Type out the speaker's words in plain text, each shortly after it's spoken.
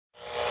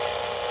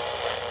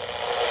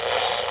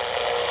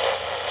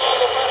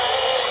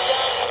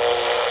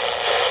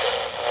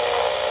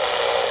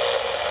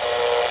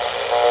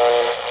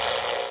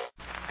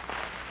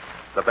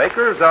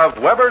makers of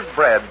Weber's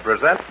Bread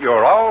present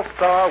your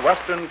all-star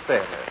Western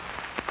Theater.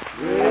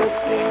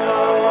 Drifting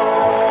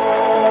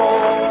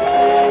along,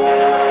 singing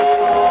a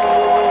song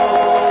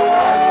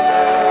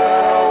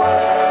under a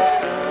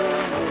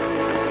western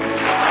moon.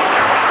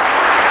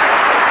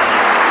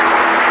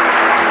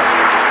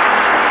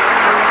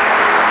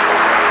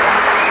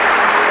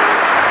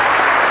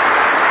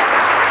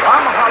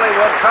 From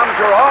Hollywood comes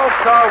your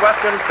all-star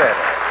Western Theater,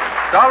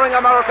 starring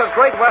America's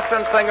great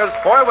Western singers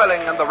Foy Willing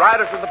and the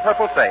Riders of the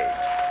Purple Sage.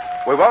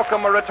 We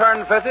welcome a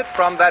return visit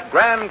from that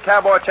grand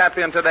cowboy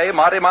champion today,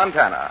 Monty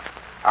Montana.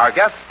 Our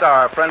guest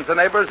star, friends and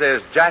neighbors,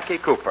 is Jackie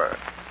Cooper.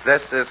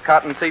 This is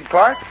Cottonseed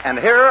Clark, and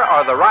here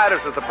are the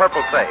Riders of the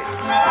Purple Sage.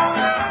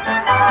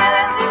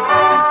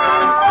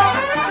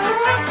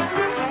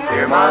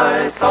 Hear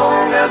my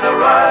song as I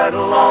ride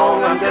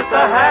along. I'm just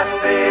a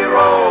happy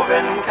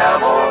roving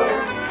cowboy,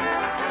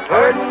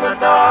 herding the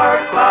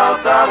dark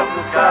clouds out of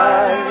the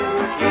sky,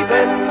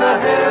 keeping the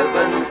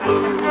heavens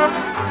blue.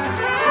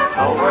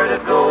 Nowhere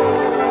to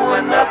go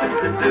and nothing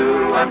to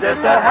do. I'm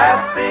just a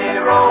happy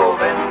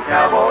roving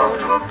cowboy.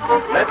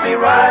 Let me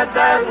ride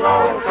that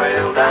long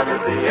trail down to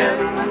the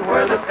end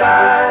where the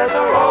skies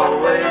are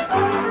always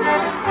blue.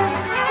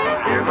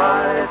 Hear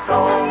my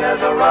song as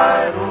I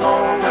ride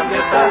along. I'm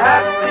just a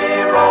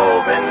happy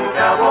roving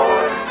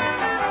cowboy,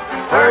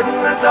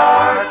 herding the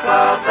dark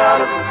clouds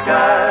out of the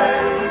sky,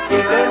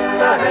 keeping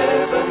the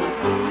heavens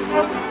blue.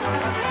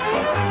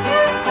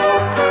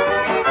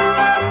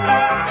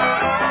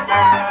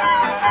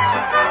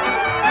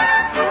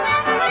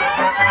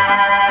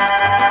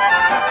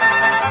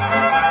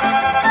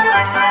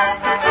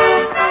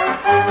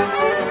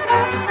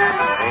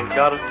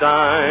 Got a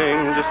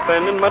dime, just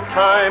spending my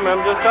time.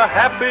 I'm just a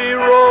happy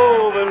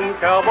roving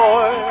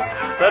cowboy.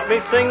 Let me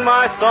sing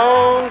my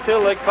song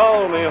till they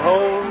call me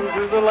home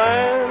to the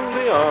land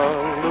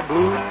beyond the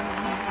blue.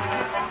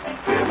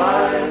 Hear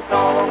my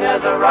song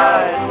as I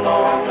ride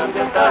along. I'm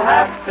just a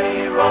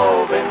happy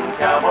roving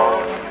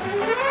cowboy,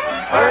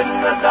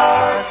 herding the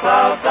dark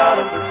clouds out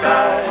of the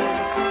sky,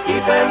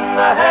 keeping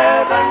the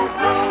heavens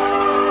blue.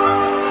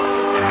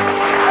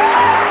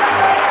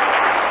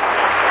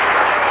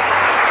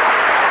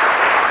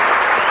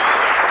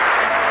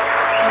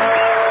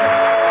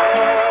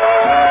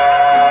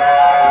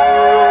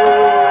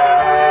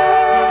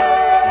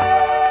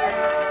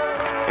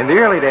 In the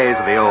early days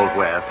of the Old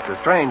West, a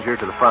stranger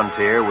to the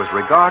frontier was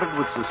regarded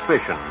with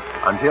suspicion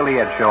until he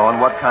had shown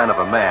what kind of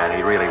a man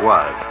he really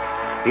was.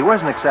 He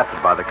wasn't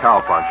accepted by the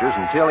cowpunchers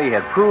until he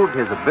had proved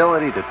his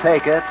ability to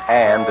take it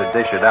and to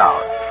dish it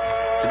out.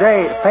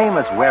 Today,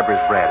 famous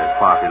Weber's Bread is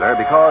popular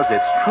because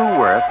its true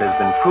worth has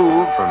been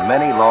proved for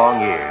many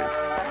long years.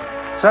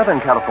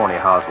 Southern California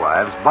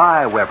housewives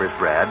buy Weber's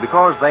Bread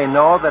because they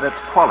know that its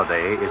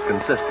quality is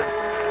consistent.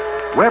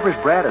 Weber's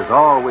Bread is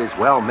always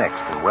well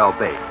mixed and well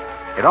baked.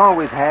 It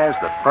always has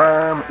the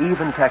firm,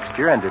 even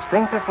texture and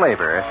distinctive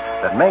flavor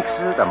that makes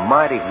it a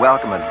mighty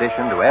welcome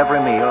addition to every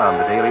meal on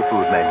the daily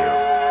food menu.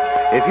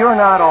 If you're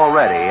not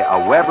already a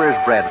Weber's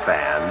Bread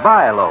fan,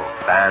 buy a loaf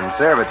and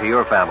serve it to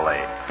your family.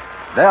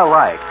 They'll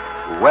like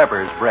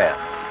Weber's Bread.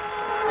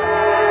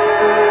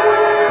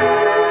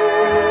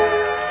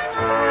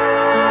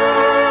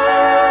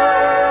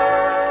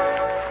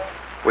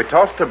 We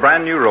tossed a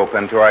brand new rope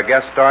into our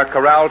guest star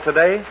corral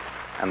today,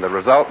 and the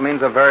result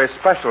means a very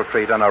special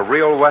treat and a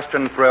real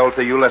Western thrill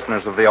to you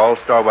listeners of the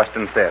All-Star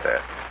Western Theater.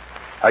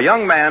 A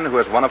young man who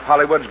is one of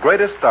Hollywood's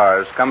greatest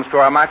stars comes to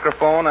our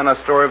microphone and a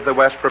story of the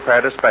West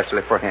prepared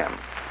especially for him.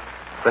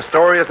 The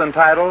story is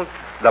entitled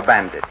The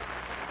Bandit.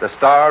 The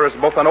star is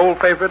both an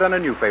old favorite and a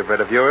new favorite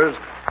of yours,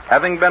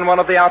 having been one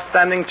of the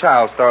outstanding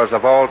child stars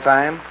of all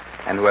time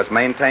and who has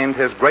maintained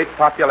his great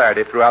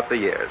popularity throughout the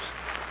years.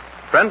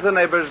 Friends and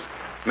neighbors,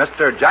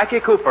 Mr. Jackie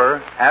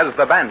Cooper as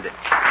the Bandit.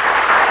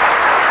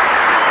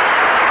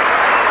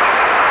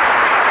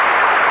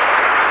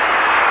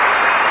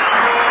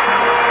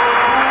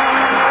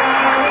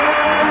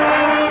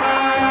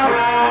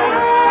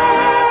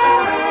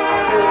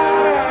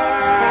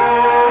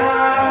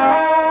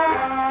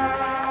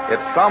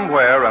 It's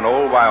somewhere in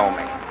old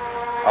Wyoming.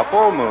 A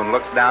full moon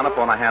looks down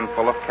upon a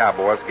handful of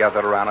cowboys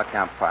gathered around a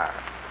campfire.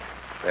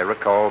 They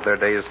recall their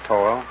day's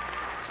toil,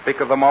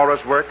 speak of the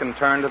morrow's work, and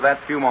turn to that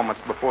few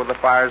moments before the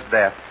fire's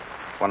death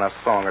when a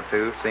song or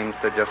two seems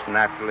to just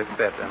naturally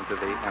fit into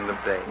the end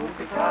of day.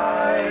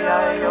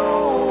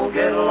 Hi-yi-yo,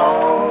 get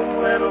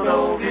along, little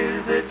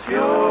dogies, it's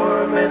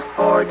your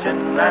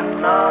misfortune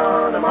and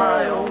none of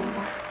my own.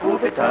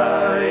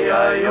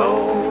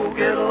 Whoopie-tie-yi-yo,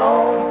 get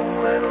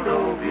along, little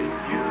dogies,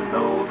 you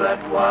know that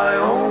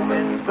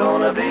Wyoming's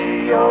gonna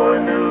be your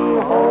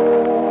new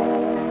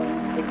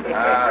home. That's pretty good.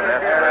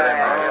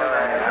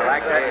 I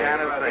like that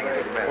kind of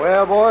singing.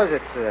 Well, boys,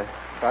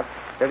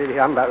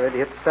 I'm about ready to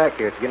hit the sack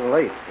here. It's getting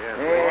late.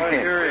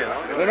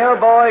 You know,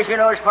 boys,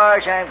 as far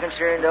as I'm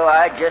concerned, though,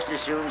 I'd just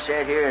as soon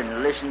sit here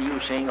and listen to you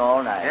sing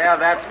all night. Yeah,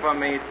 that's for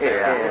me, too.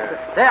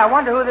 Say, I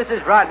wonder who this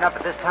is riding up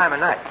at this time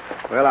of night.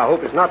 Well, I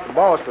hope it's not the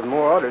boss with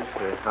more orders.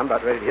 I'm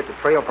about ready to hit the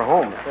trail for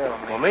home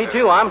myself. Well, me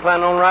too. I'm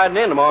planning on riding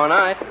in tomorrow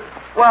night.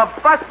 Well,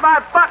 bust my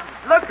buttons.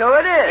 Look who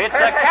it is. It's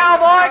the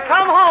cowboy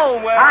come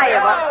home.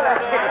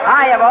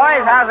 Hiya,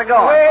 boys. How's it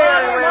going?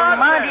 Well,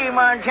 Monty,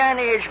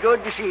 Montana, it's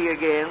good to see you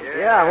again.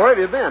 Yeah, where have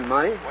you been,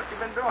 Monty?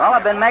 Well,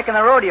 I've been making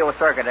the rodeo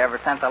circuit ever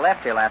since I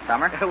left here last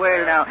summer.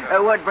 Well, now,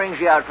 what brings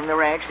you out from the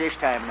ranch this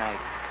time of night?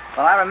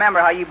 Well, I remember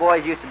how you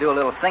boys used to do a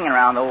little singing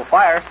around the old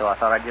fire, so I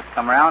thought I'd just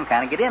come around and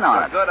kind of get in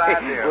on it. Good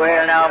idea.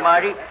 Well, now,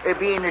 Marty,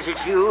 being as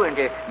it's you and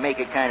to make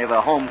it kind of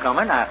a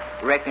homecoming, I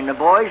reckon the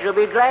boys will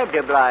be glad to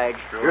oblige.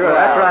 Sure,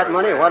 that's right,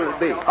 Monty. What'll it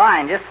be?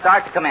 Fine, just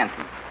start the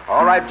commencement.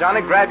 All right,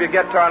 Johnny, grab your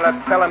guitar and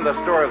let's tell him the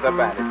story of the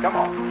bandit. Come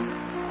on.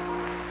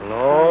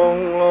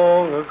 Long,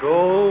 long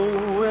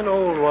ago in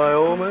old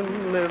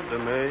Wyoming lived a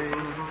maid,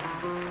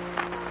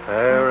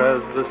 fair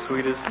as the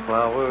sweetest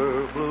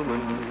flower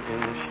blooming in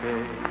the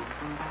shade.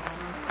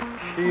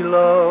 She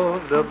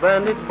loved a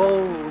bandit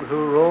bold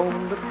who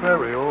roamed the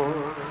prairie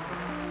o'er.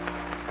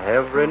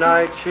 Every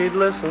night she'd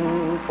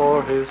listen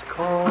for his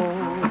call.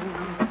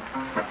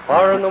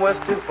 Far in the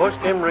west his voice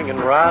came ringing,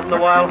 riding the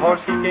wild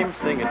horse he came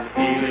singing.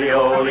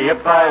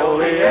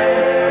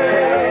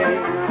 Ee-lee-o-lee-a-pie-o-lee-ay,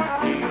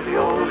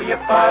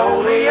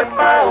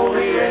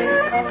 ee-lee-o-lee-a-pie-o-lee-ay.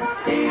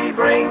 He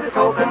brings the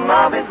token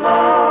of his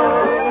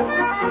love.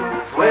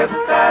 Swift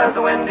as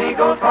the wind he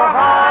goes far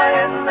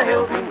high in the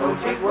hills, he knows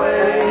she's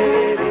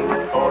waiting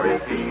for his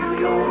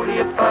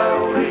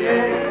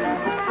ee-lee-o-lee-a-pie-o-lee-ay,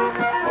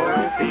 for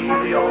his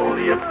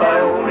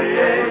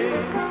ee-lee-o-lee-a-pie-o-lee-ay.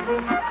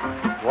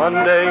 One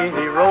day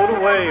he rode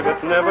away,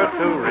 but never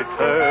to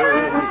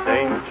return.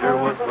 Danger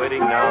was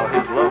waiting now,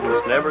 his love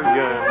must never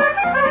yearn.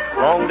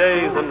 Long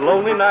days and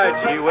lonely nights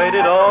she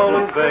waited all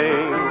in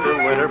vain, till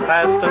winter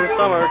passed and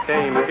summer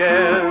came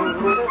again.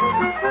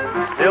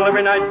 Still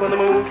every night when the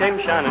moon came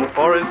shining,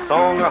 for his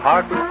song her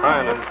heart was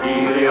pining.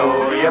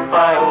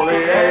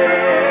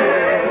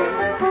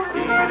 Ee-lee-o-lee-a-pie-o-lee-ay,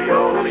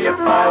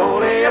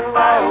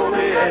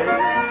 ee-lee-o-lee-a-pie-o-lee-a-pie-o-lee-ay.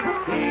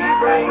 He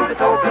brings the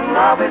token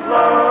of his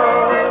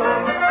love.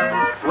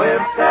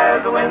 Swift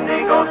as the wind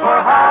he goes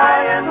far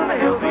high in the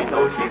hills, he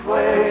knows she's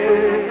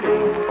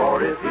waiting for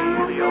his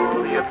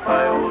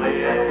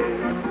ee-lee-o-lee-a-pie-o-lee-ay,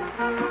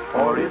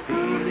 for his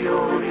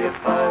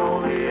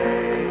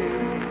ee-lee-o-lee-a-pie-o-lee-ay.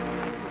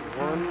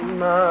 One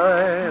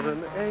night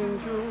an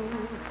angel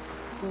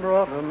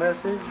brought a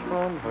message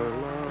from her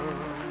love,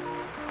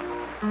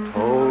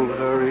 told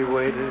her he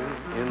waited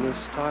in the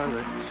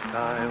starlit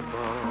sky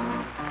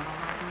above.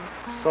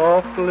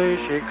 Softly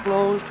she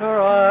closed her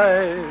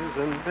eyes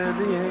and bid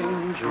the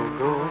angel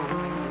go.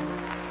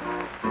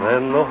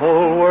 Then the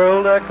whole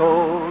world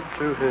echoed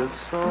to his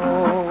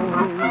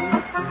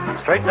song.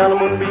 Straight down the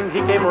moonbeam he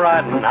came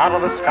riding, out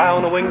of the sky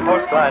on the winged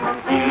horse gliding.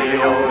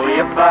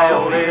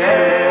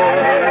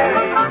 Ee-lee-o-lee-a-pie-o-lee-ay,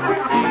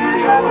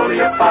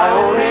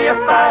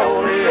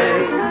 ee-lee-o-lee-a-pie-o-lee-a-pie-o-lee-ay.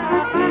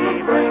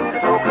 He brings the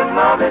token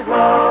of his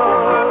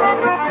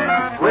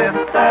love.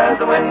 Swift as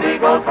the wind he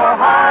goes far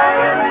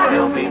high in the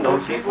hills, he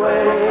knows she's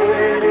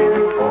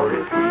waiting for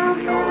his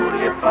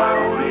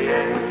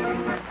ee-lee-o-lee-a-pie-o-lee-ay,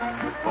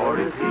 for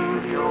his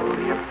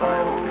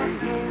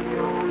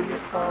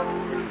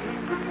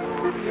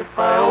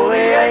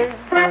ee-lee-o-lee-a-pie-o-lee-ay.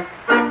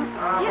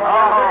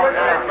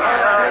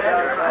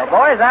 Well,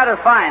 boys, that was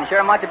fine.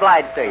 Sure much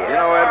obliged to you. You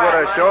know, it would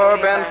have sure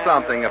been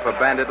something if a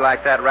bandit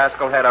like that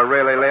rascal had a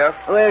really lived.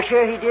 Well,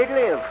 sure he did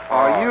live.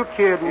 Are you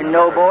kidding?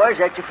 No, boys,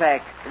 that's a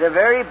fact. The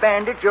very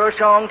bandit your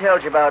song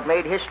tells about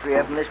made history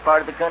up in this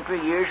part of the country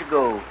years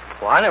ago.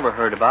 Well, I never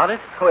heard about it.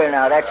 Well,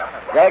 now,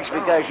 that's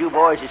because you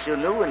boys are so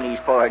new in these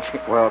parts.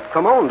 Well,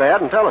 come on,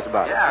 Dad, and tell us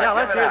about it. Yeah,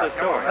 let's hear the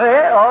story.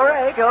 Well, all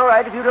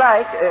right, if you'd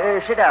like.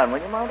 Sit down,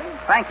 will you, Monty?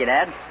 Thank you,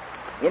 Dad.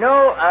 You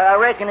know, I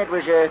reckon it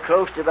was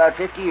close to about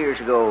 50 years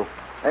ago.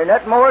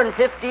 Not more than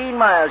 15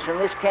 miles from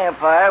this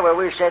campfire where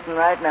we're sitting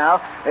right now,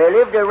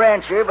 lived a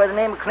rancher by the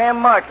name of Clem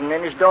Martin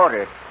and his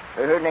daughter.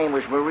 Her name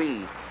was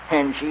Marie,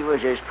 and she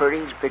was as pretty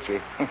as a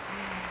picture.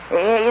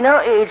 You know,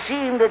 it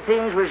seemed that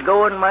things was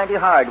going mighty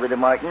hard with the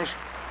Martins,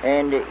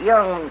 and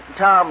young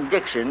Tom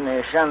Dixon,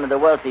 the son of the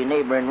wealthy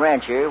neighboring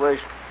rancher, was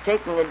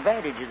taking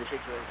advantage of the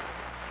situation.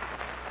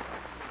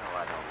 No,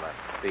 I don't like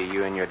to see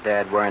you and your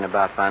dad worrying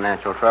about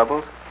financial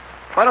troubles.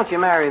 Why don't you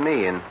marry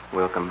me, and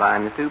we'll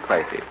combine the two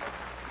places.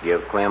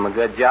 Give Clem a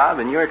good job,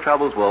 and your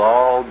troubles will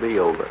all be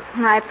over.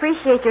 I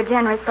appreciate your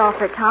generous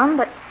offer, Tom,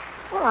 but,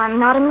 well, I'm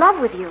not in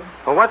love with you.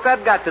 Well, what's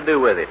that got to do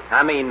with it?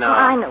 I mean, Well,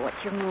 I know what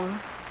you mean.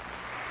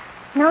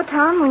 No,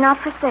 Tom, we're not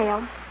for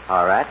sale.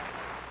 All right.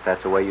 If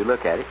that's the way you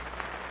look at it.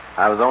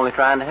 I was only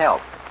trying to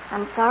help.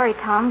 I'm sorry,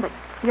 Tom, but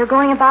you're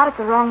going about it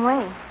the wrong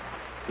way.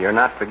 You're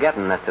not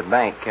forgetting that the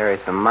bank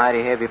carries some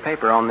mighty heavy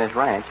paper on this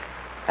ranch,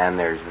 and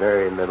there's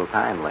very little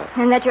time left.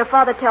 And that your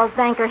father tells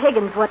Banker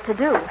Higgins what to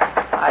do.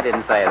 I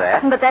didn't say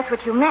that. But that's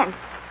what you meant.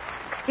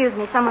 Excuse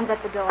me, someone's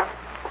at the door.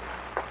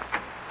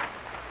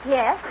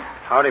 Yes?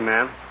 Howdy,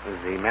 ma'am. Is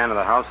the man of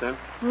the house in?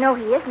 No,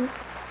 he isn't.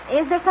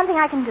 Is there something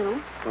I can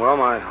do? Well,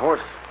 my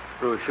horse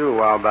threw a shoe a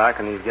while back,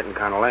 and he's getting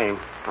kind of lame.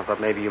 I thought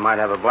maybe you might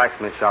have a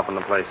blacksmith shop in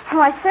the place.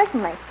 Why,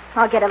 certainly.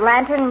 I'll get a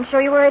lantern and show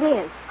you where it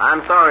is.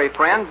 I'm sorry,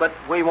 friend, but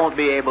we won't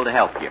be able to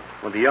help you.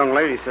 Well, the young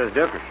lady says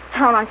different.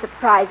 Tom, I'm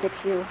surprised at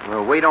you.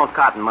 Well, we don't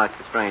cotton much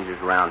to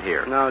strangers around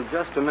here. Now,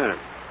 just a minute.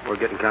 We're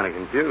getting kind of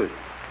confused.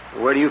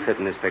 Where do you fit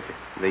in this picture?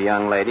 The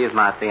young lady is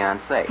my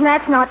fiancée.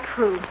 That's not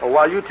true. Well,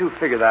 while you two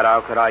figure that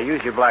out, could I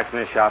use your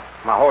blacksmith shop?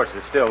 My horse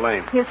is still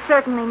lame. You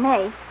certainly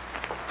may.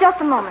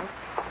 Just a moment.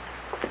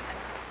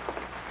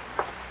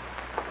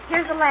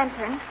 Here's the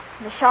lantern.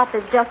 The shop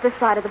is just this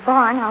side of the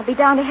barn. I'll be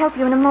down to help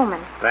you in a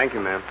moment. Thank you,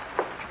 ma'am.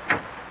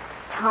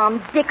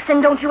 Tom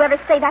Dixon, don't you ever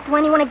say that to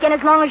anyone again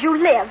as long as you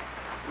live.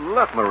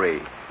 Look,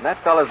 Marie, that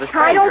fellow's a stranger.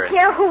 I don't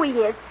care who he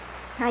is.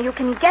 Now, you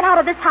can get out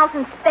of this house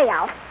and stay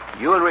out.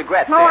 You'll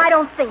regret No, this. I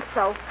don't think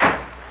so.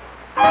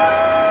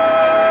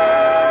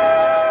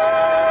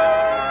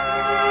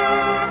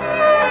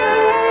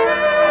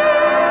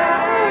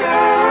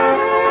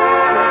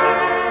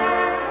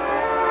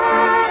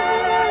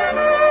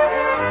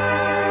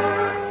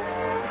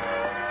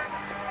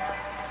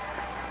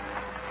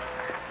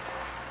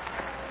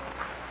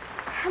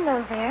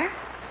 Hello there.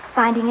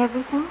 Finding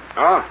everything?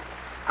 Oh,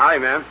 hi,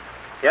 ma'am.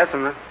 Yes,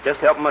 I'm just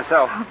helping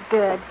myself. Oh,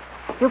 good.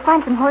 You'll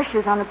find some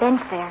horseshoes on the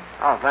bench there.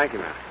 Oh, thank you,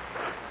 ma'am.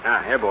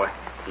 Ah, here, boy.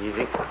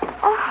 Easy.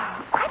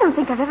 Oh, I don't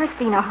think I've ever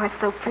seen a horse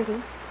so pretty.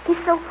 He's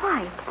so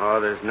white. Oh,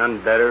 there's none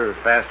better or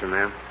faster,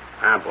 ma'am.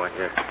 Ah, boy,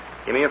 here.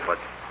 Give me a foot.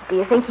 Do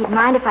you think he'd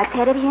mind if I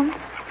petted him?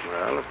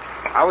 Well, if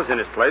I was in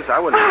his place, I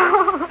wouldn't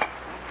have.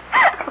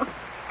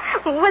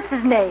 What's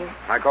his name?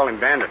 I call him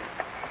Bandit.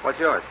 What's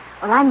yours?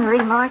 Well, I'm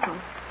Marie Martin.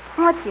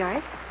 What's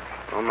yours?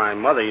 Well, my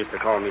mother used to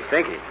call me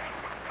Stinky.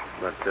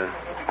 But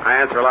I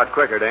answer a lot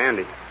quicker to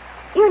Andy.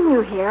 You're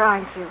new here,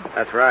 aren't you?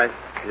 That's right.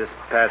 Just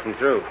passing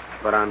through.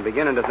 But I'm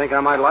beginning to think I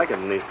might like it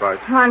in these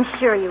parts. Oh, I'm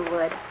sure you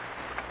would.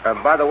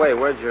 By the way,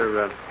 where'd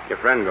your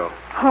friend go?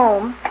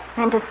 Home.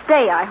 And to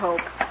stay, I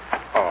hope.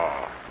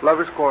 Oh,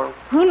 lover's quarrel.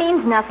 He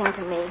means nothing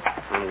to me.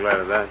 I'm glad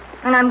of that.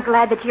 And I'm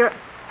glad that you're...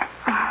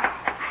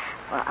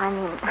 Well, I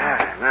mean...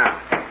 Now.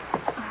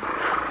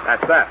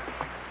 That's that.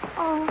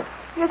 Oh,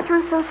 you're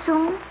through so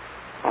soon?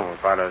 Oh,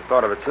 if I'd have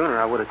thought of it sooner,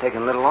 I would have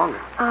taken a little longer.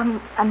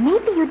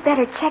 Maybe you'd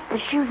better check the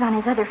shoes on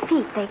his other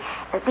feet. They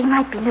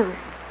might be loose.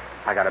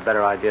 I got a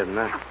better idea than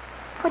that.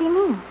 What do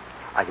you mean?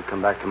 I could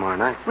come back tomorrow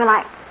night.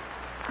 Well,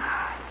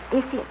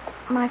 you see,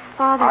 my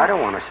father... I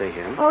don't want to see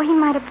him. Oh, he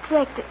might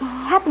object. He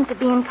happened to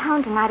be in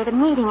town tonight at a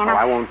meeting, and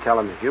I won't tell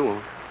him if you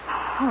won't.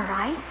 All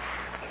right.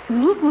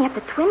 Meet me at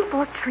the Twin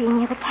Fork Tree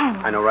near the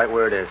canyon. I know right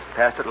where it is.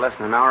 Passed it less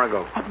than an hour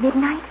ago. At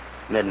midnight?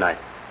 Midnight.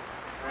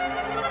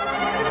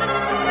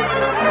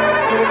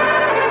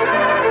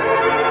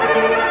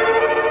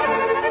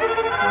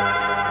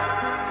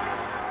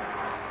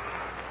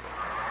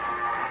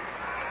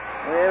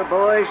 Well,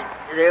 boys,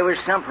 there was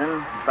something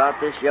about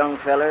this young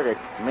fella that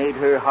made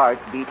her heart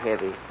beat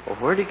heavy. Well,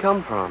 where'd he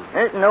come from?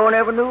 That no one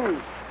ever knew.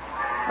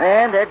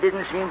 And that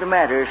didn't seem to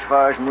matter as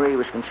far as Marie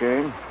was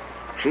concerned.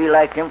 She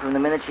liked him from the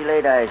minute she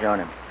laid eyes on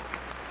him.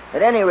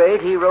 At any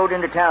rate, he rode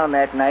into town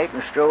that night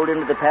and strolled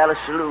into the Palace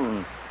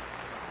Saloon.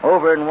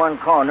 Over in one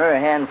corner, a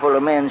handful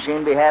of men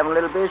seemed to be having a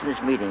little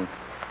business meeting.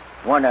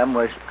 One of them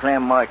was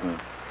Clem Martin.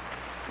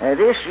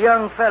 This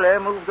young fella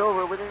moved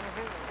over within a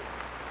hearing.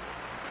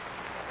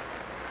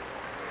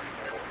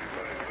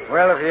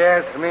 Well, if you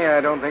ask me,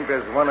 I don't think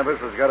there's one of us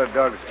that's got a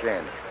dog's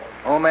chance.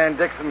 Old man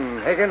Dixon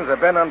and Higgins are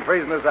bent on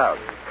freezing us out.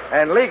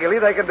 And legally,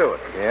 they can do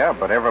it. Yeah,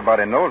 but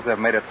everybody knows they've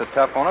made it so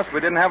tough on us, we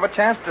didn't have a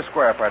chance to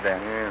square up our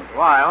dam.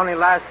 Why, only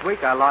last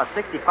week I lost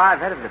 65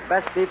 head of the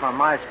best beef on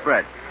my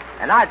spread.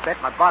 And I'd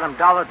bet my bottom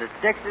dollar that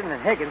Dixon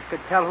and Higgins could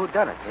tell who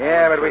done it.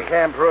 Yeah, but we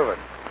can't prove it.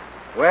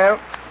 Well,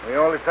 we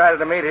all decided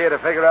to meet here to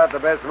figure out the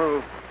best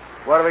move.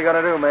 What are we going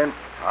to do, men?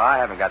 Oh, I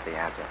haven't got the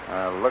answer.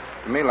 Looks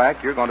to me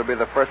like you're going to be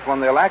the first one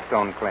they'll act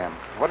on, Clem.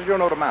 What does your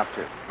note amount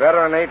to?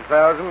 Better than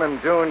 8,000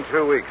 and due in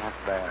 2 weeks. Not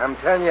bad. I'm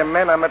telling you,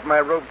 men, I'm at my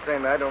rope's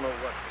end. I don't know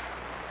what.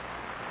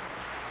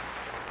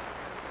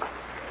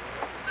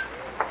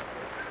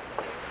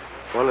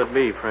 What'll it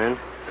be, friend?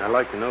 I'd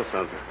like to know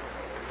something.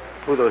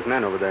 Who are those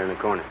men over there in the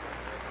corner?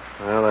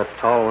 Well, that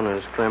tall one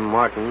is Clem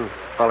Martin. The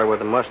feller with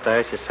the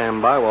mustache is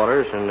Sam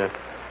Bywaters. And,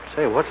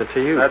 say, what's it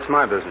to you? That's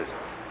my business.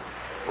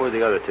 Who are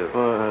the other two?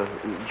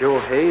 Joe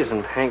Hayes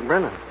and Hank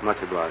Brennan.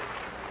 Much obliged.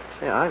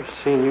 Say, I've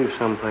seen you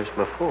someplace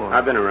before.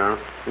 I've been around.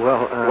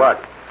 Well,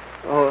 What?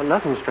 Oh,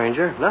 nothing,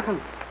 stranger. Nothing.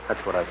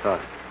 That's what I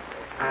thought.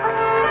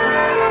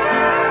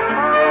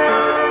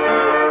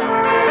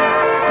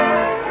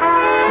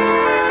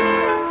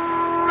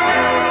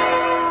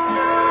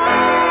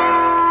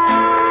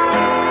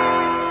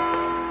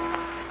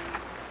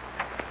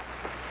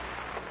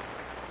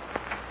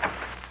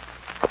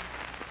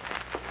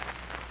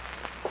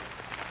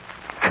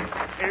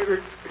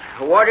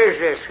 What is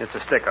this? It's a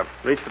stick-up.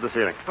 Reach for the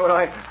ceiling. Well,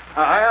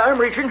 I'm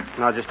reaching.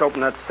 Now, just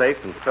open that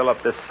safe and fill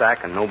up this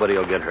sack, and nobody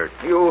will get hurt.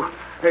 You'll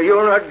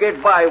not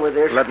get by with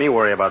this. Let me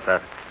worry about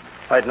that.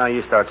 Right now,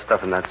 you start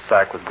stuffing that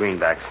sack with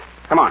greenbacks.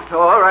 Come on.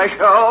 All right.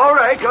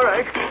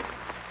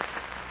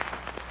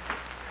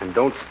 And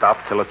don't stop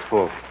till it's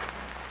full.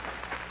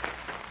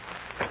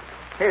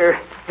 Here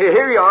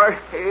you are.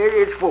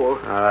 It's full.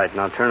 All right,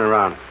 now turn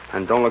around.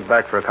 And don't look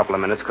back for a couple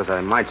of minutes, because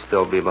I might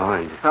still be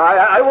behind you.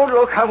 I won't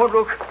look.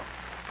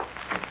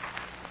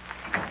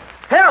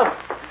 Help!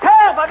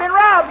 Help! I've been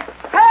robbed!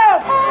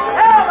 Help!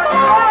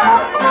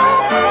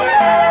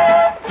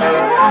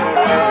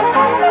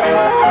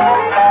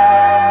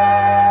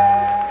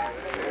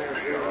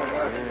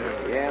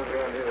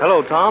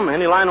 Tom.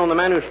 Any line on the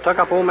man who stuck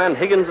up old man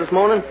Higgins this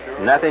morning?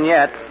 Nothing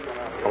yet.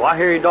 Oh, I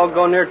hear he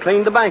doggone near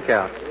cleaned the bank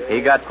out.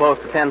 He got close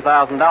to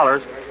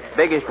 $10,000.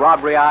 Biggest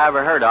robbery I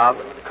ever heard of.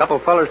 A couple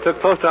of fellers took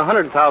close to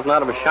 $100,000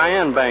 out of a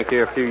Cheyenne bank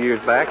here a few years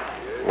back.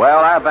 Well,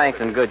 our bank's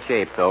in good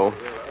shape, though.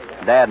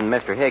 Dad and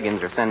Mr.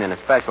 Higgins are sending a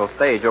special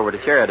stage over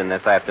to Sheridan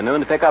this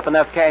afternoon to pick up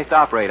enough cash to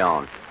operate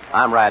on.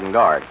 I'm riding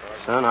guard.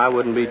 Son, I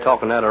wouldn't be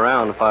talking that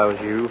around if I was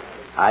you.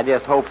 I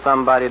just hope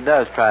somebody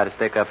does try to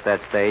stick up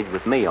that stage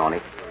with me on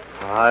it.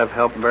 I've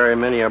helped very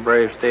many a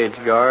brave stage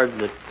guard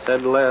that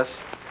said less.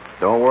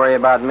 Don't worry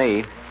about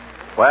me.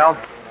 Well,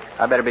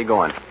 I better be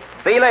going.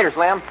 See you later,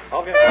 Slim.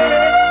 Okay.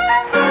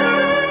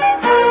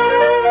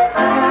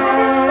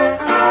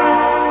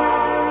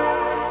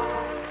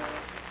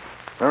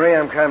 Marie,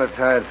 I'm kind of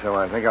tired, so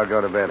I think I'll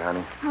go to bed,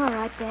 honey. All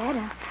right,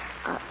 Dad.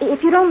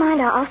 If you don't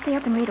mind, I'll stay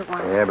up and read a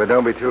while. Yeah, but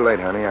don't be too late,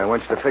 honey. I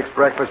want you to fix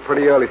breakfast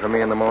pretty early for me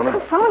in the morning.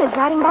 Oh, someone is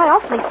riding by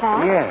awfully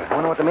fast. Yeah, I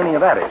wonder what the meaning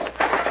of that is.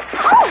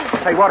 Oh!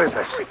 Say, what is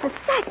this? It's a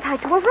sack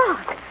tied to a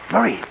rock.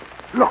 Marie,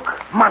 look,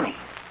 money.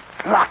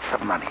 Lots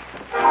of money.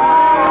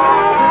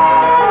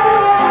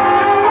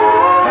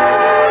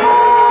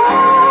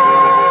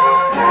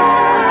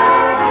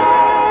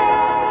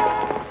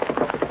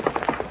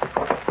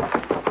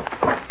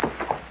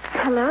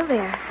 Hello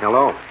there.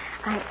 Hello.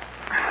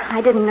 I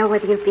didn't know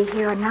whether you'd be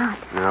here or not.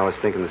 I was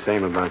thinking the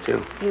same about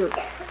you. You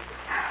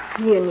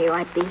knew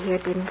I'd be here,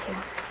 didn't you?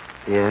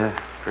 Yeah,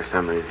 for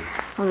some reason.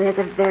 Well, there's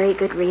a very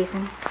good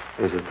reason.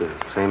 Is it the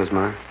same as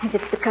mine? Is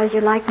it because you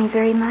like me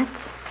very much?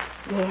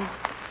 Yes.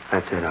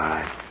 That's it, all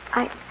right.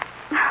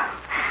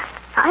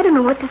 I don't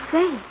know what to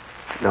say.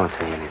 Don't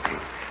say anything.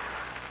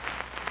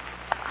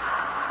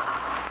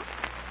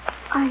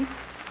 I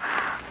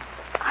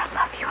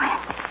love you,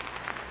 Andy.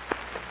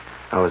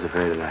 I was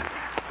afraid of that.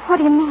 What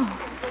do you mean?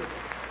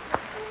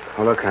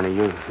 Well, look, honey,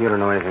 you don't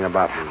know anything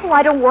about me. Oh,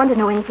 I don't want to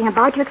know anything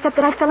about you except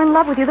that I fell in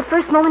love with you the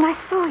first moment I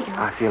saw you.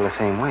 I feel the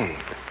same way.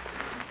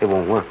 It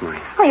won't work, Marie.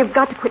 Oh, you've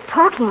got to quit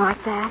talking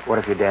like that. What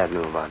if your dad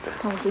knew about this?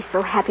 Oh, he's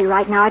so happy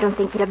right now, I don't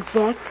think he'd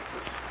object.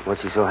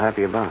 What's he so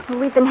happy about? Well,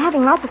 we've been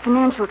having lots of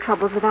financial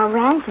troubles with our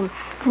ranch, and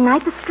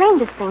tonight the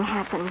strangest thing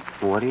happened.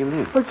 What do you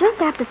mean? Well, just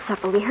after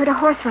supper, we heard a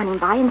horse running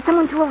by, and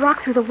someone threw a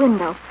rock through the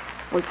window.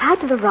 Well, tied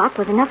to the rock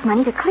was enough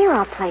money to clear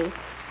our place.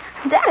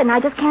 Dad and I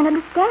just can't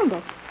understand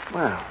it.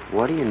 Well,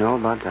 what do you know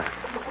about that?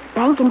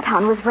 Bank in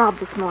town was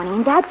robbed this morning,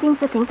 and Dad seems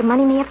to think the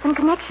money may have some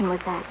connection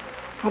with that.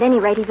 At any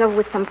rate, he's over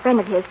with some friend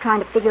of his trying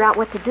to figure out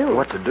what to do.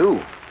 What to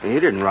do? He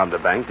didn't rob the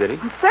bank, did he?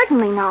 Well,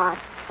 certainly not.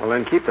 Well,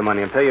 then keep the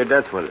money and pay your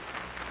debts with it.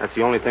 That's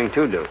the only thing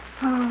to do.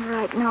 All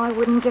right, now I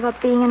wouldn't give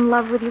up being in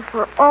love with you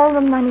for all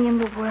the money in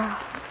the world.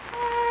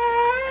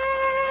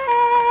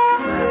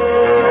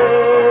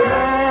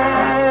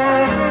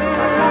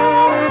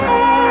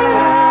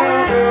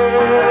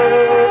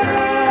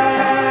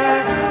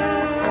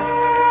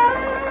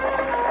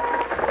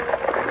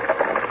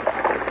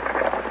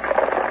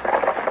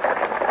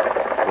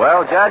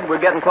 Well, Judge, we're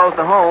getting close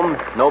to home.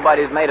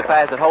 Nobody's made a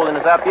pass at holding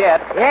us up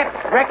yet.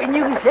 Yep, reckon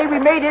you can say we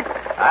made it.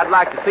 I'd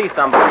like to see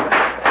somebody.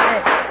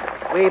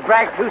 We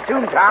bragged too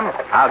soon, Tom.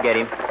 I'll get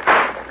him.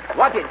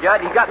 Watch it,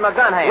 Judge. He's got my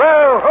gun hand.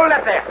 Whoa, hold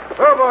up there.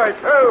 Who, boys?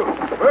 Who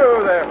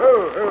there?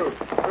 Who,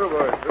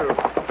 boys? Who?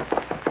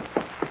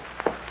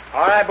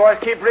 All right, boys,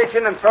 keep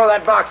reaching and throw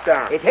that box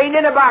down. It ain't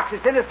in a box,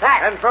 it's in a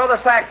sack. And throw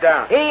the sack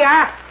down. Here you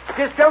are.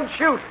 Just don't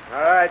shoot.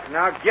 All right,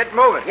 now get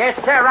moving. Yes,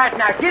 sir, right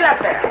now. Get up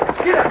there.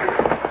 Get up there.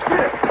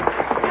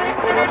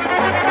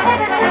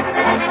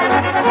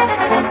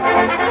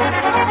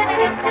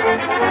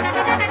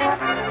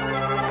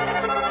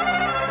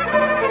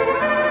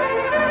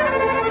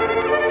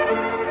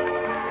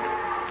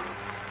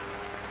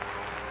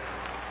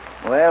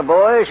 Well,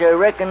 boys, I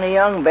reckon the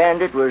young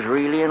bandit was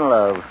really in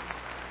love.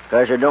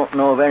 'Cause I don't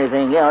know of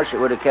anything else that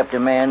would have kept a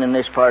man in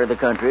this part of the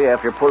country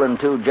after pulling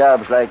 2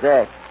 jobs like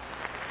that.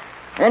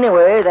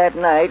 Anyway, that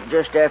night,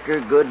 just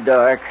after good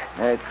dark,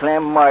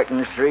 Clem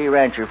Martin's 3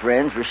 rancher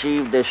friends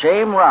received the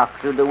same rock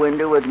through the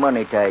window with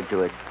money tied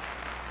to it.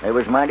 They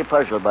was mighty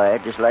puzzled by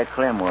it, just like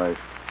Clem was.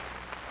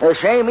 The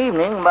same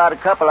evening, about a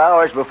couple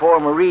hours before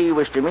Marie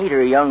was to meet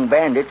her young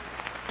bandit,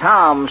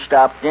 Tom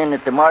stopped in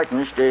at the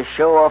Martins to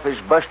show off his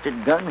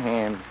busted gun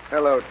hand.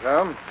 Hello,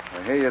 Tom. I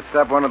hear you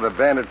stopped one of the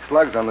bandit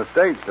slugs on the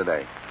stage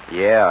today.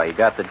 Yeah, he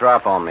got the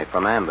drop on me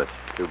from ambush.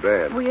 Too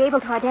bad. Were you able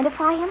to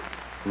identify him?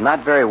 Not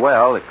very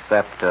well,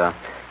 except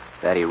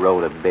that he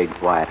rode a big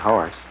white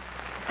horse.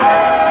 A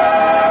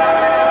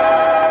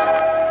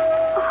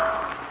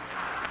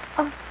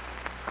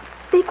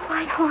big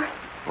white horse.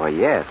 Well,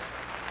 yes.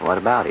 What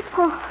about it?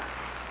 Oh,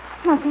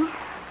 nothing.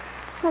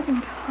 Nothing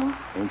at all.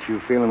 Ain't you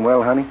feeling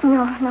well, honey?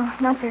 No,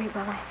 not very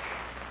well.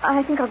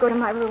 I think I'll go to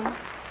my room.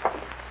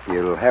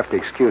 You'll have to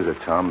excuse her,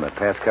 Tom. The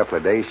past couple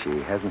of days,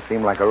 she hasn't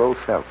seemed like her old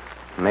self.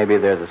 Maybe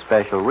there's a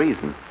special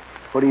reason.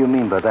 What do you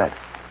mean by that?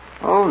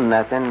 Oh,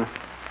 nothing.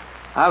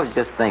 I was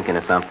just thinking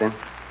of something.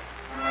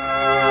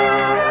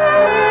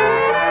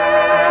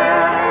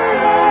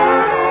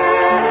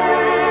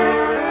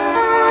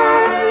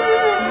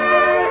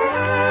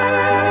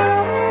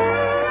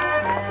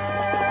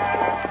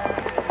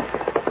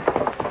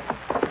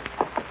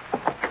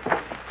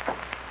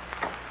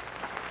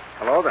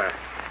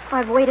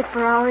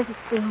 for hours, it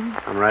seems.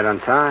 I'm right on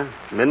time.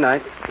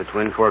 Midnight. The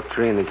twin fork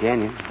tree in the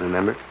canyon,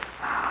 remember?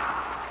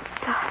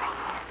 Darling,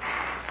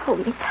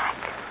 hold me tight.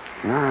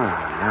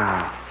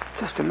 No.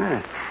 Just a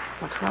minute.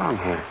 What's wrong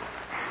here?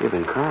 You've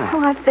been crying.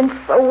 Oh, I've been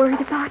so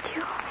worried about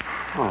you.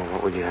 Oh,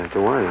 what would you have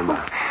to worry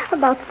about?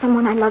 About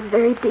someone I love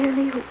very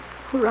dearly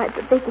who rides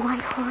a big white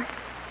horse.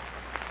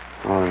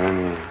 Oh,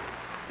 then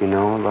you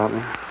know about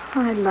me?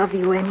 I love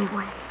you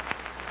anyway.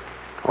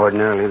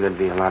 Ordinarily, there'd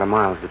be a lot of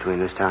miles between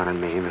this town and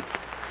me, but,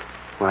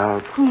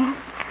 well... Yes?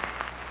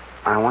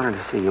 I wanted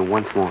to see you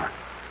once more.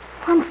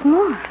 Once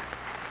more?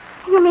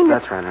 You mean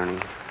That's right, honey.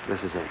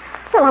 This is it.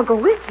 Well, I'll go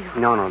with you.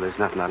 No, there's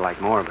nothing I'd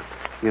like more, but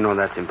you know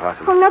that's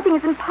impossible. Well, nothing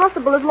is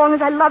impossible as long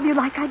as I love you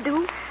like I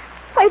do.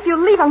 Why, if you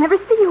leave, I'll never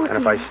see you again.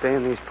 And if I stay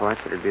in these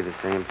parts, it'd be the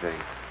same thing.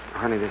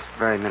 Honey, this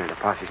very minute, a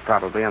posse's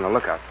probably on the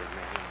lookout for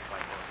me.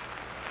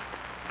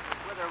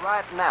 With her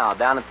right now,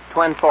 down at the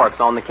Twin Forks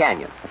on the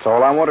canyon. That's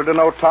all I wanted to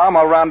know, Tom.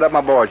 I'll round up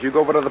my boys. You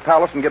go over to the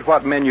palace and get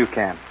what men you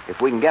can. If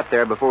we can get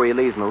there before he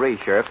leaves Marie,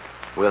 Sheriff,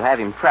 we'll have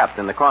him trapped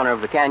in the corner of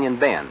the canyon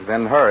bend.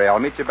 Then hurry. I'll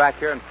meet you back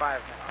here in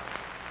 5 minutes.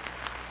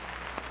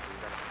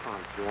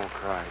 Promise you won't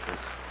cry, because,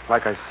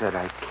 like I said,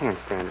 I can't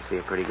stand to see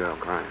a pretty girl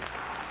crying.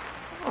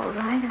 All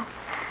right.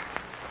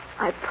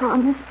 I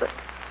promise, but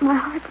my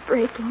heart's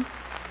breaking.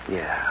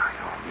 Yeah, I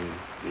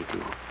know. Me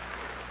too.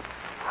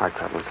 Heart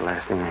trouble's the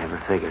last thing I ever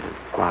figured would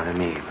bother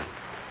me, but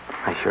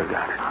I sure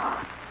got it.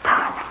 Oh,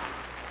 darling.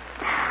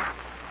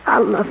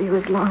 I'll love you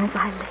as long as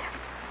I live.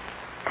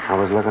 I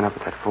was looking up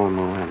at that full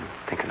moon and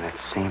thinking that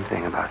same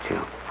thing about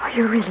you. Oh,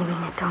 you really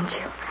mean it, don't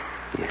you?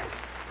 Yes.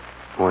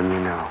 More than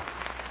you know.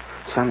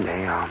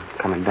 Someday I'm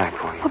coming back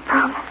for you. Oh,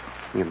 promise.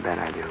 You bet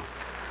I do.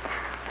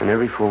 And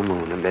every full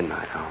moon at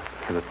midnight, I'll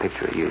have a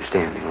picture of you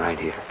standing right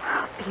here.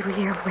 I'll be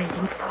here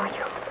waiting for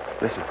you.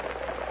 Listen.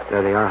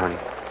 There they are, honey.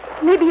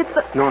 Maybe it's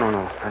the... No.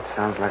 That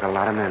sounds like a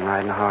lot of men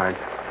riding hard.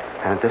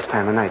 And at this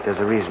time of night, there's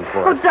a reason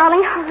for Oh, it.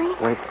 darling, hurry.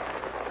 Wait.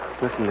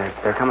 Listen,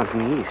 they're coming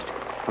from the east.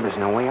 Well, there's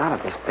no way out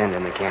of this bend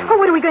in the canyon. Oh,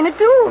 what are we going to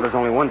do? Well, there's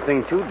only one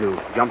thing to do.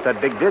 Jump that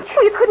big ditch.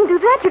 Oh, you couldn't do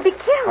that. You'd be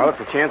killed. Well, it's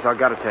a chance I've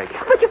got to take.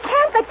 But you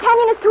can't. That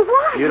canyon is too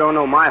wide. You don't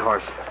know my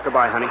horse.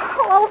 Goodbye, honey.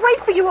 Oh, I'll wait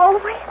for you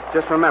always.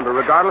 Just remember,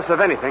 regardless of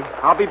anything,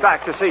 I'll be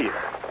back to see you.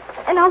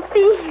 And I'll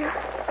be here.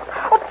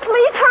 Oh,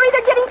 please, hurry.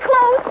 They're getting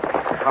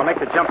close. I'll make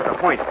the jump at the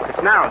point.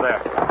 It's narrow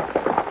there.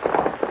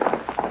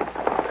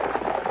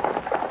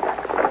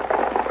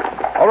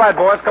 All right,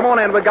 boys, come on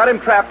in. We got him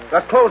trapped.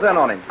 Let's close in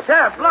on him.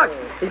 Sheriff, look.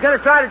 He's going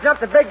to try to jump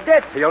the big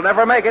ditch. He'll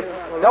never make it.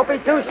 Don't be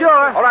too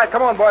sure. All right,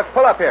 come on, boys.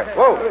 Pull up here.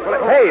 Whoa.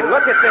 Hey,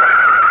 look at this.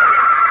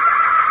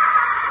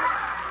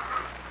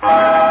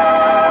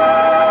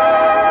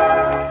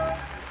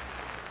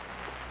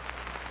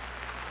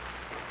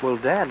 Well,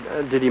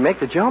 Dad, did he make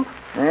the jump?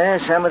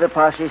 Yeah, some of the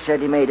posse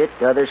said he made it.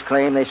 The others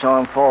claim they saw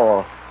him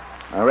fall.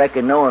 I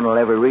reckon no one will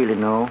ever really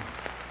know.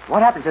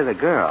 What happened to the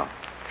girl?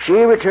 She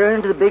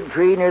returned to the big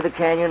tree near the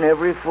canyon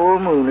every full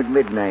moon at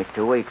midnight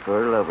to wait for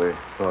her lover.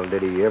 Well,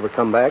 did he ever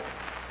come back?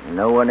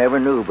 No one ever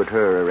knew but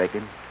her, I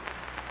reckon.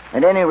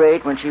 At any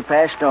rate, when she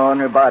passed on,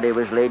 her body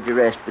was laid to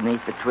rest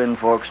beneath the Twin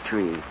Forks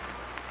tree.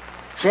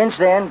 Since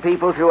then,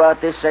 people throughout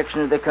this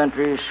section of the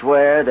country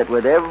swear that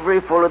with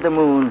every full of the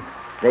moon,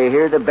 they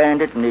hear the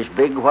bandit and his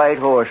big white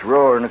horse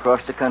roaring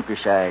across the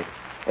countryside,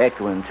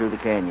 echoing through the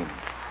canyon.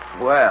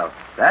 Well,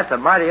 that's a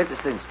mighty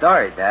interesting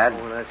story, Dad.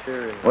 Oh, that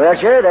sure is. Well,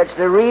 sure, that's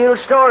the real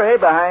story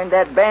behind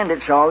that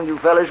bandit song you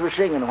fellas were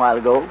singing a while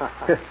ago.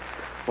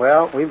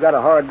 Well, we've got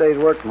a hard day's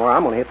work tomorrow.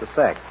 I'm going to hit the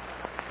sack.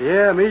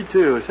 Yeah, me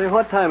too. Say,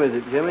 what time is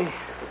it, Jimmy?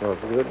 Oh,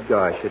 good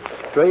gosh. It's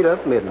straight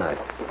up midnight.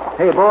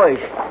 Hey, boys,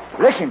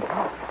 listen.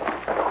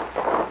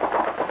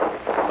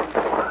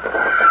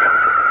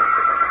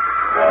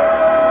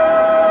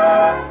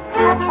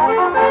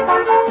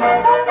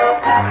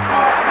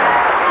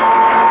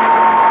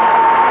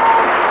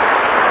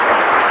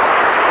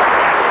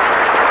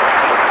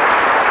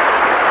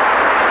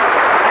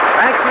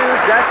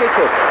 Jackie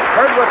Cooper.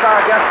 Heard with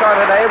our guest star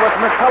today was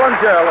Miss Helen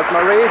Gerald as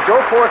Marie,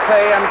 Joe Forte,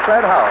 and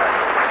Fred Howard.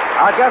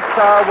 Our guest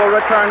star will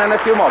return in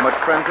a few moments,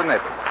 friends and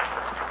neighbors.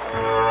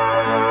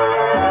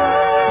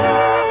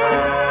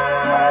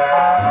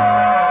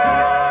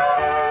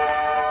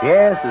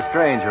 Yes, a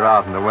stranger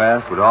out in the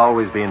West would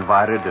always be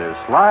invited to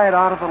slide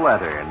out of the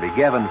leather and be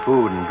given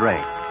food and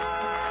drink.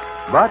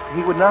 But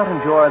he would not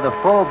enjoy the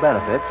full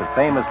benefits of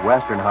famous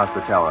Western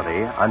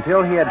hospitality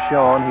until he had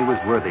shown he was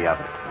worthy of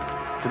it.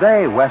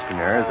 Today,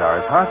 Westerners are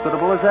as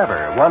hospitable as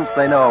ever once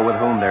they know with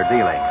whom they're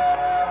dealing.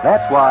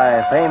 That's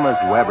why famous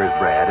Weber's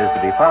bread is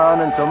to be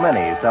found in so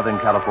many Southern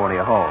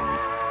California homes.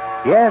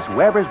 Yes,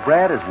 Weber's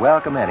bread is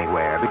welcome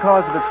anywhere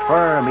because of its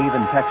firm,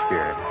 even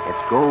texture, its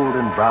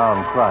golden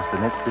brown crust,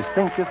 and its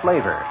distinctive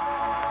flavor.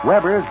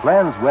 Weber's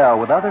blends well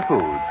with other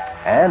foods,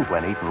 and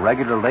when eaten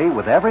regularly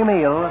with every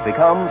meal,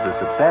 becomes a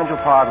substantial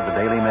part of the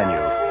daily menu.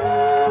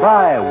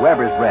 Buy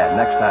Weber's bread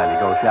next time you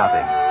go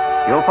shopping.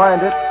 You'll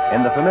find it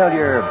in the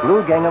familiar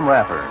blue gingham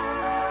wrapper.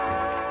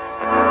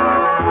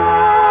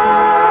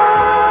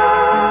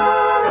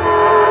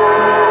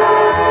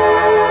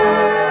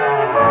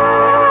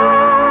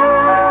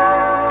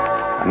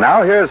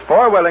 Now here's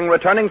Four Willing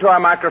returning to our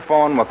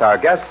microphone with our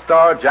guest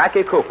star,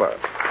 Jackie Cooper.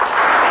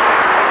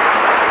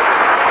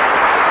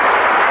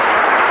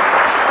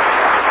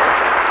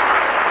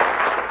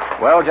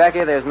 Well,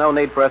 Jackie, there's no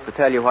need for us to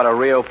tell you what a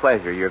real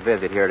pleasure your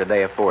visit here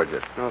today affords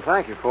us. Well,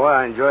 thank you, Foy.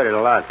 I enjoyed it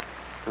a lot.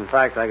 In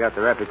fact, I got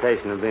the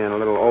reputation of being a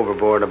little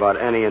overboard about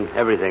any and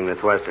everything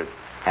that's Western.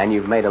 And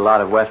you've made a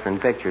lot of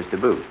Western pictures to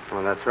boot.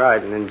 Well, that's right,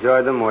 and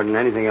enjoyed them more than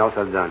anything else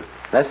I've done.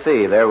 Let's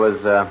see. There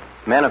was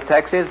Men of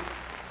Texas,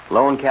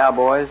 Lone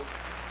Cowboys,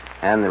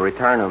 and the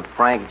return of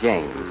Frank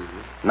James.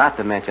 Mm-hmm. Not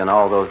to mention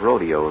all those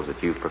rodeos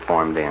that you've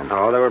performed in.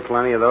 Oh, there were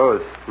plenty of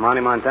those. Monty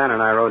Montana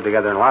and I rode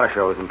together in a lot of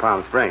shows in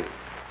Palm Springs.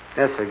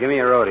 Yes, sir. Give me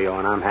a rodeo,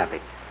 and I'm happy.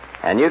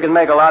 And you can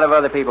make a lot of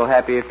other people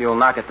happy if you'll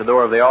knock at the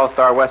door of the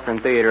All-Star Western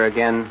Theater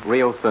again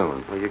real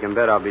soon. Well, you can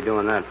bet I'll be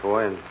doing that,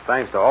 Foy, and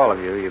thanks to all of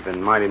you, you've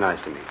been mighty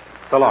nice to me.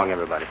 So long,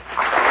 everybody.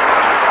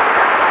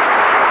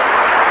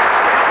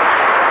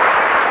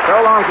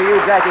 So long to you,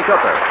 Jackie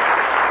Cooper.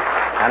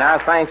 And our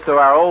thanks to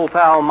our old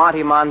pal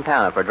Monty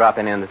Montana for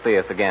dropping in to see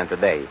us again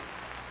today.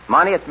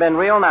 Monty, it's been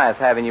real nice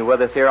having you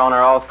with us here on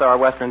our All-Star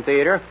Western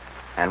Theater.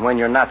 And when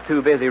you're not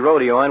too busy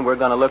rodeoing, we're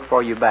going to look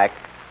for you back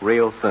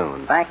real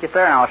soon. Thank you,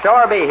 sir, and I'll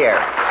sure be here.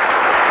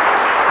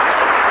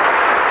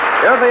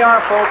 Here they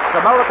are, folks,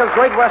 America's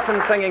great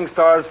Western singing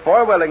stars,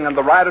 Four Willing and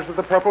the Riders of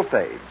the Purple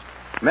Sage.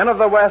 Men of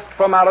the West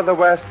from out of the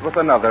West with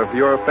another of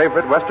your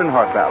favorite Western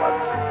heart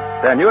ballads.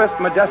 Their newest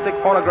majestic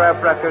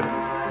phonograph record,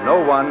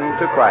 No One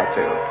to Cry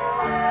To.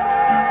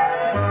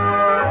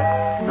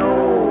 No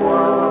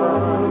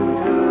one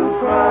to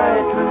cry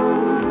to,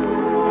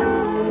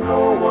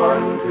 no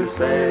one to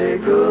say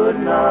good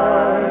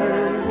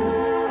night,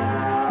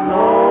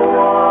 no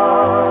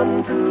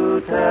one to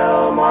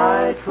tell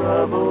my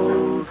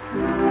troubles to,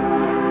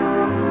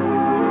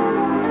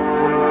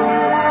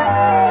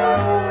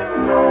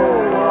 no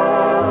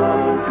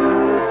one to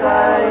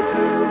sigh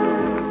to,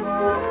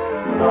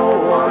 no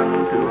one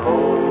to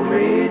hold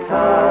me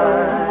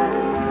tight,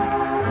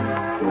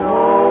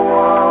 no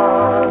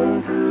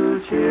one to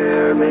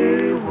cheer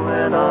me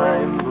when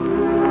I'm blue.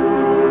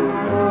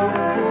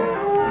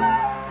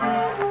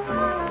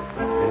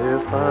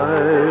 If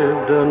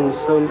I've done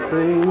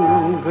something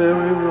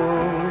very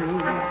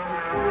wrong,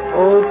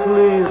 oh,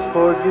 please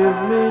forgive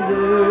me,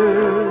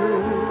 dear.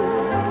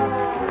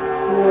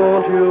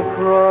 Won't you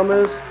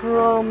promise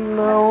from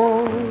now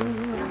on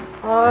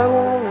I'll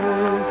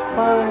always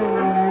find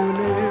you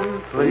near?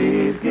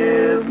 Please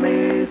give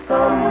me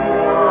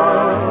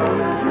someone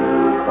to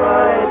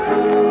cry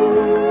to,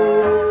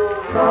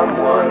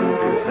 someone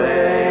to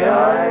say I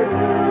do,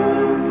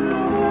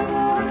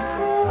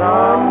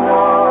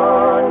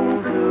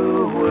 someone to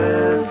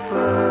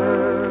whisper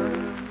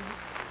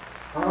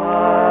I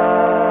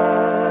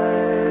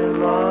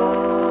love you.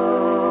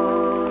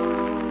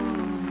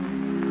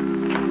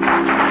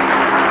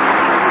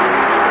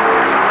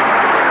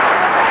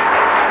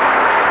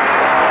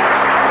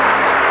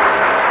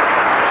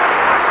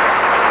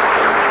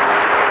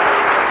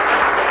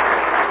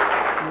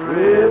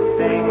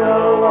 Drifting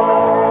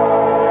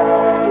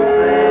along,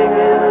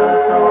 singing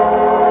a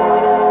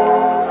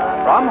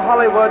song. From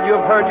Hollywood,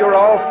 you've heard your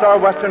All-Star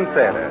Western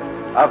Theater,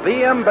 a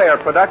V.M. Bayer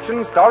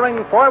production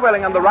starring Four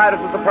Willing and the Riders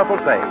of the Purple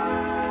Sage.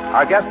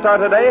 Our guest star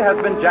today has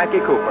been Jackie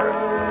Cooper.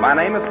 My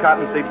name is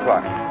Cottonseed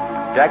Pluck.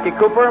 Jackie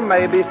Cooper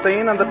may be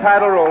seen in the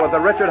title role of the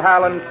Richard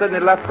Howland Sidney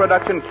Luft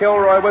production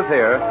Kilroy Was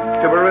Here,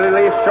 to be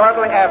released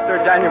shortly after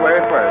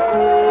January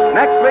 1st.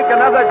 Next week,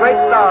 another great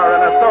star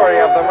in a story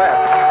of the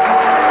West.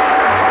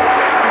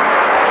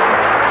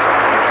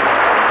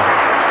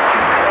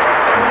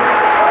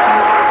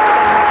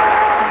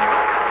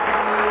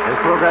 This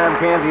program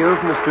came to you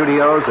from the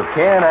studios of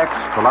KNX,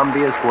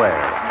 Columbia Square.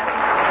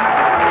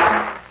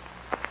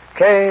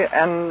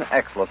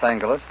 KNX Los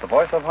Angeles, the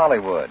voice of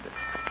Hollywood.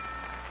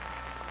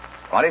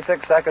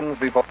 26 seconds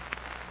before...